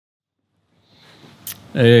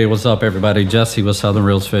Hey, what's up everybody? Jesse with Southern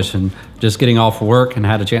Reels Fishing. Just getting off work and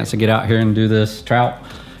had a chance to get out here and do this trout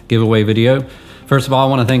giveaway video. First of all, I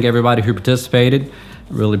want to thank everybody who participated.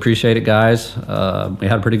 Really appreciate it, guys. We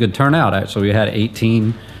had a pretty good turnout actually. We had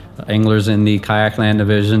 18 anglers in the kayak land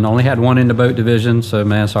division. Only had one in the boat division, so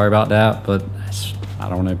man, sorry about that, but I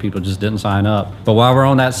don't know, people just didn't sign up. But while we're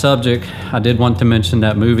on that subject, I did want to mention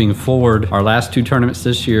that moving forward, our last two tournaments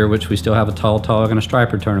this year, which we still have a tall tog and a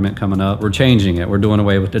striper tournament coming up, we're changing it. We're doing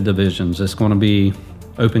away with the divisions. It's going to be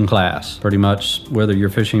open class, pretty much whether you're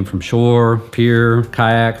fishing from shore, pier,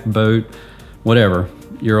 kayak, boat, whatever.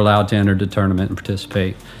 You're allowed to enter the tournament and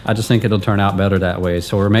participate. I just think it'll turn out better that way.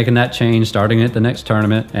 So we're making that change starting at the next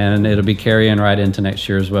tournament, and it'll be carrying right into next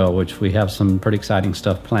year as well, which we have some pretty exciting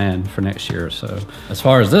stuff planned for next year. So as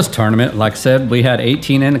far as this tournament, like I said, we had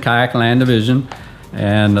 18 in the kayak land division,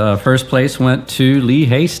 and first place went to Lee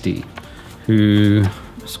Hasty, who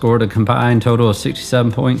scored a combined total of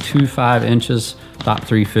 67.25 inches, top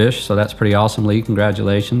 3 fish. So that's pretty awesome, Lee,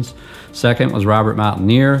 congratulations. Second was Robert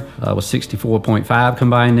Mountaineer with 64.5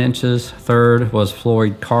 combined inches. Third was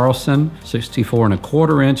Floyd Carlson,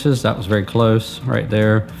 64.25 inches. That was very close right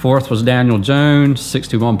there. Fourth was Daniel Jones,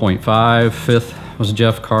 61.5. Fifth was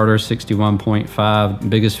Jeff Carter, 61.5.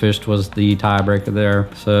 Biggest fish was the tiebreaker there.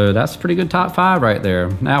 So that's a pretty good top 5 right there.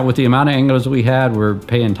 Now with the amount of anglers we had, we're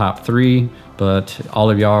paying top 3. But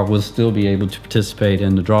all of y'all will still be able to participate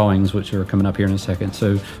in the drawings, which are coming up here in a second.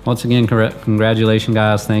 So once again, congratulations,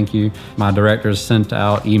 guys. Thank you. My directors sent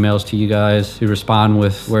out emails to you guys to respond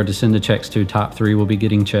with where to send the checks to. Top 3 will be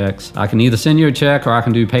getting checks. I can either send you a check or I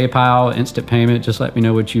can do PayPal, instant payment. Just let me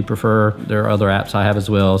know what you prefer. There are other apps I have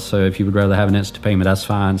as well. So if you would rather have an instant payment, that's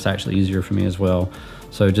fine. It's actually easier for me as well.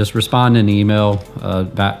 So just respond in email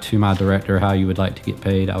back to my director how you would like to get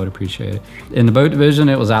paid. I would appreciate it. In the boat division,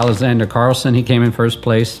 it was Alexander Carlson. He came in first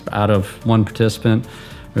place out of 1 participant.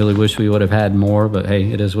 Really wish we would have had more, but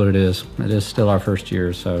hey, it is what it is. It is still our first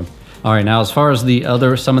year, so. All right, now as far as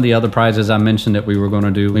some of the other prizes I mentioned that we were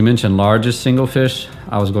gonna do, we mentioned largest single fish.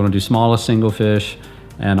 I was gonna do smallest single fish,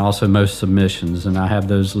 and also most submissions, and I have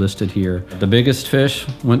those listed here. The biggest fish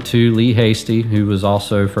went to Lee Hasty, who was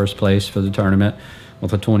also first place for the tournament,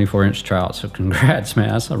 with a 24-inch trout. So congrats, man.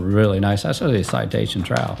 That's a really nice, that's a citation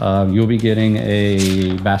trout. You'll be getting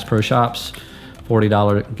a Bass Pro Shops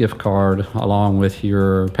 $40 gift card along with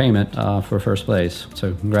your payment for first place.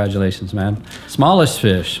 So congratulations, man. Smallest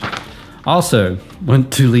fish also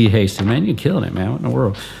went to Lee Hasty. Man, you're killing it, man. What in the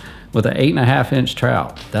world? With an 8.5-inch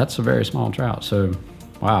trout. That's a very small trout. So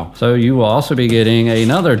wow. So you will also be getting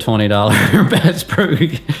another $20 Bass Pro.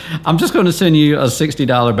 I'm just going to send you a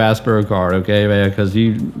 $60 Bass Pro card, okay, man, because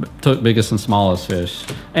you took biggest and smallest fish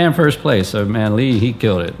and first place. So man, Lee, he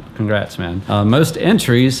killed it. Congrats, man. Most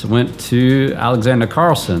entries went to Alexander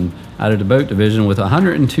Carlson out of the boat division with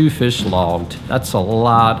 102 fish logged. That's a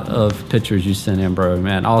lot of pictures you sent in, bro,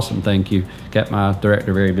 man. Awesome, thank you. Kept my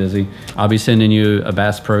director very busy. I'll be sending you a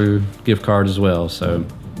Bass Pro gift card as well, so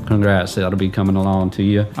congrats, that'll be coming along to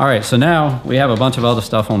you. All right, so now we have a bunch of other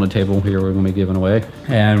stuff on the table here we're gonna be giving away.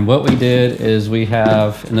 And what we did is we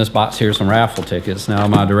have in this box here some raffle tickets. Now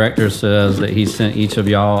my director says that he sent each of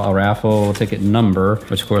y'all a raffle ticket number,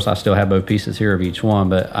 which of course I still have both pieces here of each one,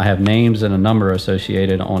 but I have names and a number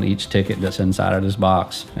associated on each ticket that's inside of this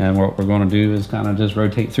box. And what we're gonna do is kind of just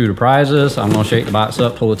rotate through the prizes. I'm gonna shake the box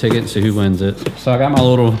up, pull the ticket, and see who wins it. So I got my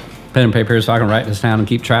little pen and paper here so I can write this down and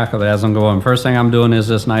keep track of it as I'm going. First thing I'm doing is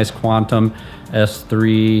this nice Quantum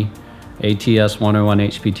S3 ATS 101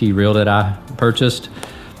 HPT reel that I purchased.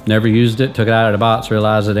 Never used it, took it out of the box,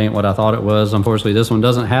 realized it ain't what I thought it was. Unfortunately, this one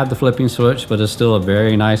doesn't have the flipping switch, but it's still a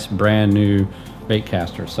very nice brand new bait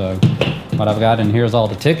caster. So what I've got in here is all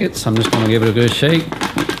the tickets. I'm just gonna give it a good shake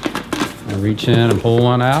and reach in and pull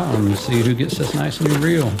one out and see who gets this nice new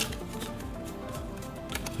reel.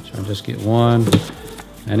 So I'll just get one.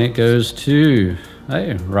 And it goes to,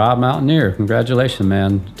 hey, Rob Mountaineer. Congratulations,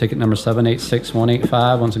 man. Ticket number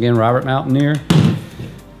 786185. Once again, Robert Mountaineer.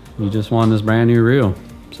 You just won this brand new reel.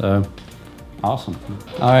 So, awesome.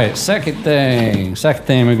 All right, second thing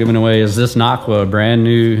we're giving away is this Naqua brand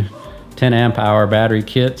new 10 amp hour battery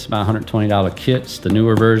kits, about $120 kits, the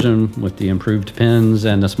newer version with the improved pins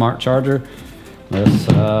and the smart charger. Let's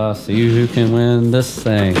see who can win this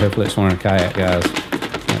thing. Hopefully it's one of the kayak guys.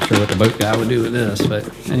 Not sure what the boat guy would do with this, but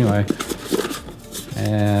anyway.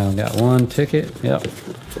 And we got one ticket, yep.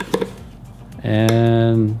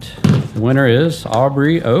 And the winner is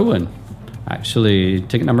Aubrey Owen. Actually,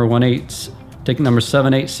 ticket number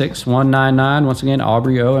 786199. Once again,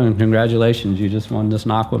 Aubrey Owen, congratulations. You just won this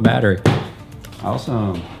Naqua battery.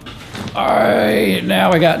 Awesome. All right,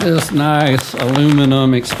 now we got this nice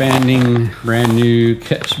aluminum expanding brand new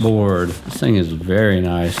catch board. This thing is very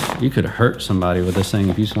nice. You could hurt somebody with this thing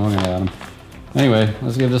if you swung it at them. Anyway,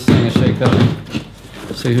 let's give this thing a shake up.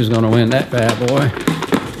 See who's gonna win that bad boy.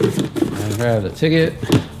 And grab the ticket.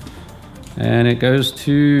 And it goes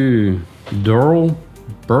to Durrell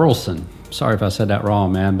Burleson. Sorry if I said that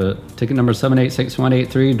wrong, man, but ticket number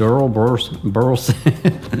 786183, Durrell Burleson.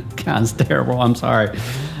 Kind of terrible, I'm sorry.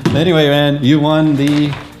 But anyway, man, you won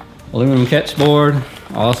the aluminum catch board.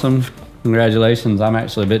 Awesome, congratulations. I'm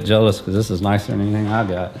actually a bit jealous because this is nicer than anything I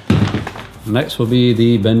got. Next will be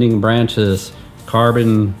the Bending Branches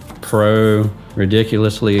Carbon Pro,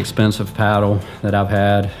 ridiculously expensive paddle that I've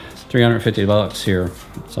had. It's 350 bucks here,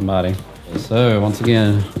 somebody. So once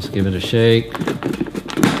again, let's give it a shake.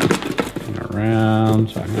 Around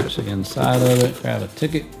so I can actually get inside of it, grab a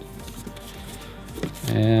ticket.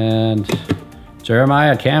 And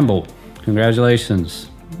Jeremiah Campbell, congratulations.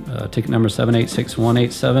 Ticket number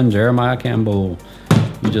 786187, Jeremiah Campbell.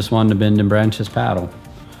 You just won the Bending Branches paddle.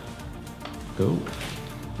 Cool.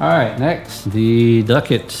 All right, next, the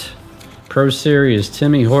Duckett Pro Series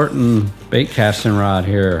Timmy Horton bait casting rod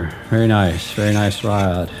here. Very nice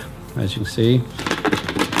rod, as you can see.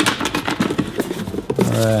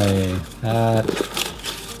 All right, that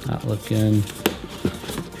looking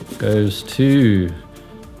goes to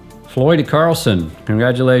Floyd Carlson.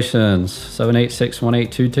 Congratulations,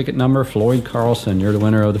 786182 ticket number, Floyd Carlson. You're the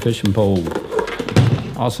winner of the fishing pole.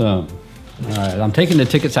 Awesome. All right, I'm taking the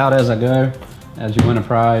tickets out as I go. As you win a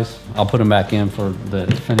prize, I'll put them back in for the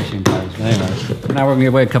finishing prize. But anyway, now we're gonna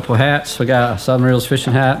give away a couple of hats. We got a Southern Reels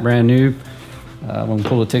fishing hat, brand new. We're gonna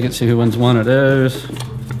pull the tickets, see who wins one of those.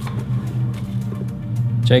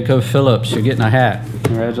 Jacob Phillips, you're getting a hat.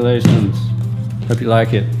 Congratulations. Hope you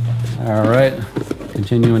like it. All right,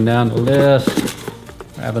 continuing down the list.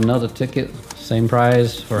 Grab another ticket, same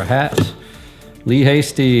prize for a hat. Lee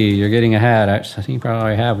Hasty, you're getting a hat. Actually, I think you probably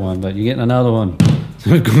already have one, but you're getting another one.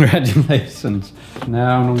 So congratulations.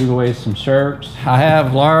 Now I'm gonna give away some shirts. I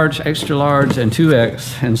have large, extra large, and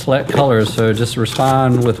 2X in select colors, so just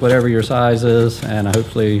respond with whatever your size is, and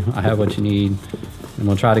hopefully I have what you need. And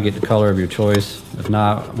we'll try to get the color of your choice. If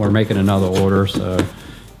not, we're making another order, so we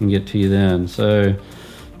can get to you then. So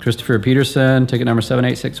Christopher Peterson, ticket number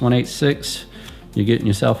 786186. You're getting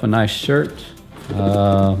yourself a nice shirt.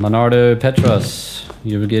 Leonardo Petros,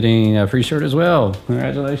 you're getting a free shirt as well.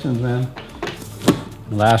 Congratulations, man.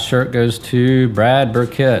 The last shirt goes to Brad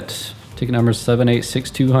Burkett, ticket number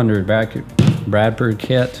 786200. Brad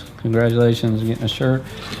Burkett, congratulations on getting a shirt.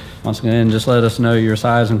 Once again, just let us know your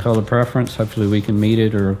size and color preference. Hopefully we can meet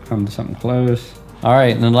it or come to something close. All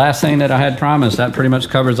right, and the last thing that I had promised, that pretty much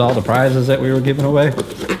covers all the prizes that we were giving away.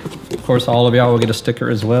 Of course, all of y'all will get a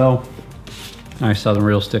sticker as well. Nice Southern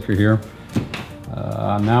Reels sticker here.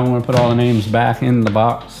 Now I'm gonna put all the names back in the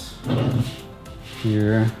box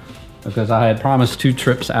here because I had promised 2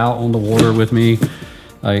 trips out on the water with me.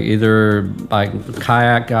 Like either like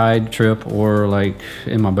kayak guide trip or like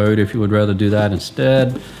in my boat if you would rather do that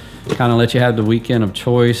instead. Kind of let you have the weekend of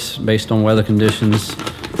choice based on weather conditions.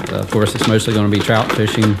 Of course, it's mostly going to be trout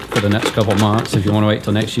fishing for the next couple months. If you want to wait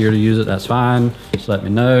till next year to use it, that's fine. Just let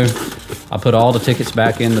me know. I put all the tickets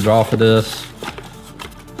back in the draw for this.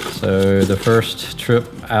 So the first trip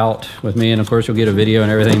out with me, and of course you'll get a video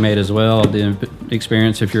and everything made as well, the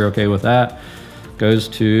experience if you're okay with that, goes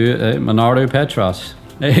to Leonardo Petros.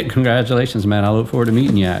 Hey, congratulations, man. I look forward to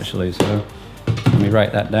meeting you, actually. So let me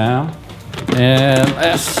write that down. And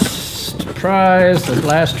last prize, the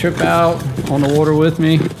last trip out on the water with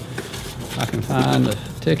me. I can find the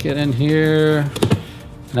ticket in here.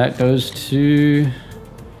 That goes to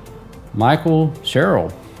Michael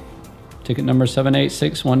Sherrill. Ticket number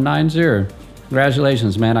 786190.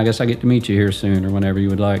 Congratulations, man. I guess I get to meet you here soon or whenever you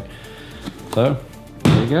would like. So,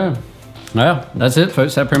 there you go. Well, that's it,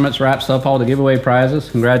 folks. That pretty much wraps up all the giveaway prizes.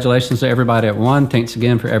 Congratulations to everybody that won. Thanks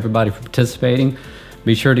again for everybody for participating.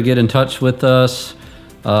 Be sure to get in touch with us,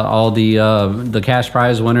 all the cash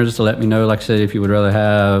prize winners, to let me know, like I said, if you would rather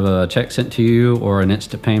have a check sent to you or an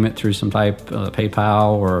instant payment through some type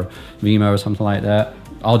PayPal or Venmo or something like that.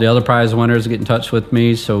 All the other prize winners get in touch with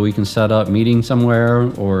me so we can set up meeting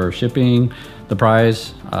somewhere or shipping the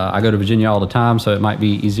prize. I go to Virginia all the time, so it might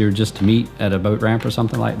be easier just to meet at a boat ramp or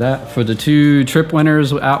something like that. For the 2 trip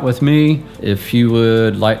winners out with me, if you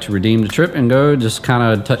would like to redeem the trip and go, just kind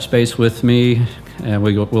of touch base with me and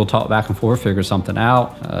we'll talk back and forth, figure something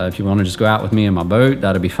out. If you want to just go out with me in my boat,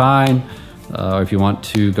 that'll be fine. If you want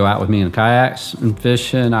to go out with me in kayaks and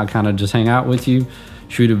fishing, I'll kind of just hang out with you,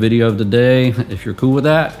 shoot a video of the day. If you're cool with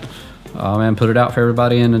that, and put it out for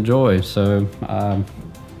everybody and enjoy. So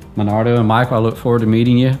Menardo and Michael, I look forward to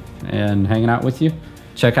meeting you and hanging out with you.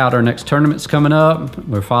 Check out our next tournaments coming up.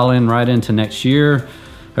 We're following right into next year.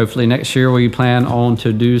 Hopefully next year we plan on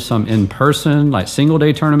to do some in-person, like single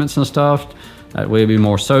day tournaments and stuff. That way it'll be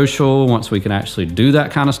more social once we can actually do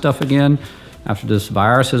that kind of stuff again after this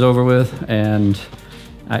virus is over with, and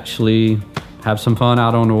actually have some fun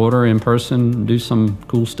out on the water in person, do some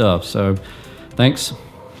cool stuff. So thanks,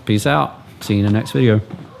 peace out. See you in the next video.